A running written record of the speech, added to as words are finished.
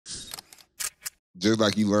just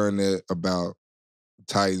like you learned that about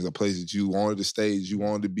Titans, a place that you wanted to stay, you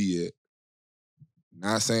wanted to be at.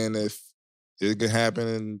 Not saying that it could happen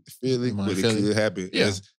in Philly, but it could happen. Yeah.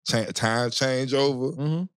 As time change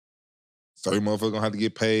over, certain motherfuckers gonna have to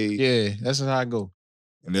get paid. Yeah, that's how I go.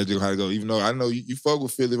 And that's just how it go. Even though I know you fuck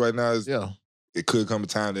with Philly right now, it could come a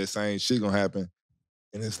time that same shit gonna happen.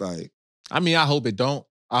 And it's like, I mean, I hope it don't.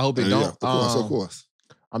 I hope it don't. Of course.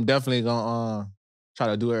 I'm definitely gonna try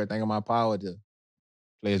to do everything in my power to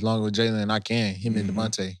play as long with Jalen as I can. Him and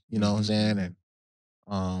Devontae, you know what I'm saying? And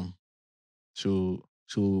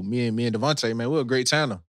to me and Devontae, man, we're a great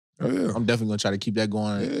tandem. Oh, yeah. I'm definitely gonna try to keep that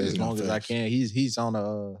going as long as I can. He's on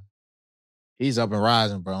a he's up and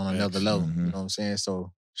rising, bro, on another level. You know what I'm saying?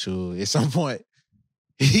 So at some point,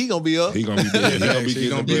 he gonna be up. He gonna be there. He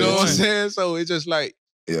gonna be you know what I'm saying? So it's just like,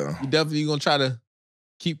 we definitely gonna try to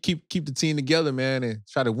keep the team together, man, and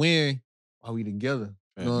try to win while we together.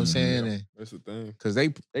 You know what I'm saying? Yeah, and that's the thing. Because they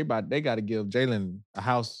got to give Jalen a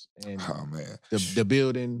house and the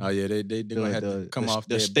building. Oh yeah, they gonna have to come off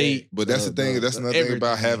the state. But that's the thing. That's another thing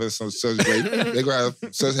about having such great. They gonna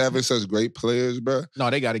have having such great players, bro.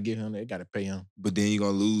 No, they got to give him. They got to pay him. But then you're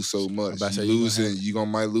gonna lose so much. You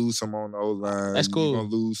might lose some on the O line. That's cool. You're gonna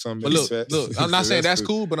lose some. But look, I'm not saying that's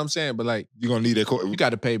cool, but I'm saying, but like you're gonna need that. You got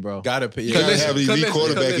to pay, bro. Got to pay. You gotta have an elite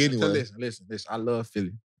quarterback anyway. Listen. I love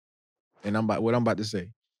Philly, and what I'm about to say.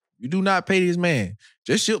 You do not pay this man.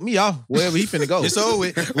 Just ship me off wherever he finna go. It's over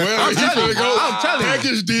with. Wherever he finna go. I'm telling you.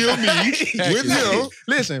 Package deal me with him.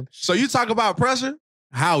 Listen, so you talk about pressure?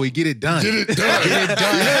 Howie, get it done. Get it done.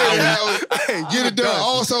 Howie. Get it done.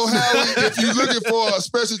 Also, Howie, if you're looking for a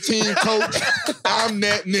special team coach, I'm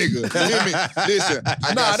that nigga. You hear me? Listen.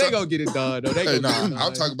 They gonna get it done, though.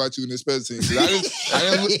 I'm talking about you in the special team.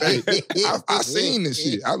 I seen this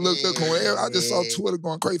shit. I looked up wherever. I just saw Twitter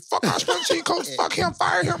going crazy. Fuck our special team coach. Fuck him.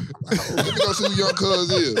 Fire him. Let me go see who young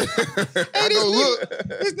cuz is. I go, look.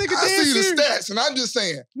 This nigga I see serious. the stats, and I'm just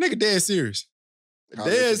saying. Nigga dead serious.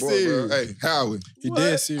 Dead serious. Hey, Howie. He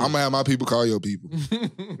dead serious. I'm gonna have my people call your people.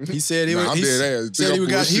 He said he would. I'm dead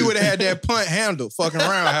ass. He would have had that punt handled. Fucking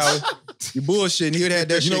around, Howie. You bullshitting. He would have had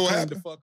that shit. You know what happened?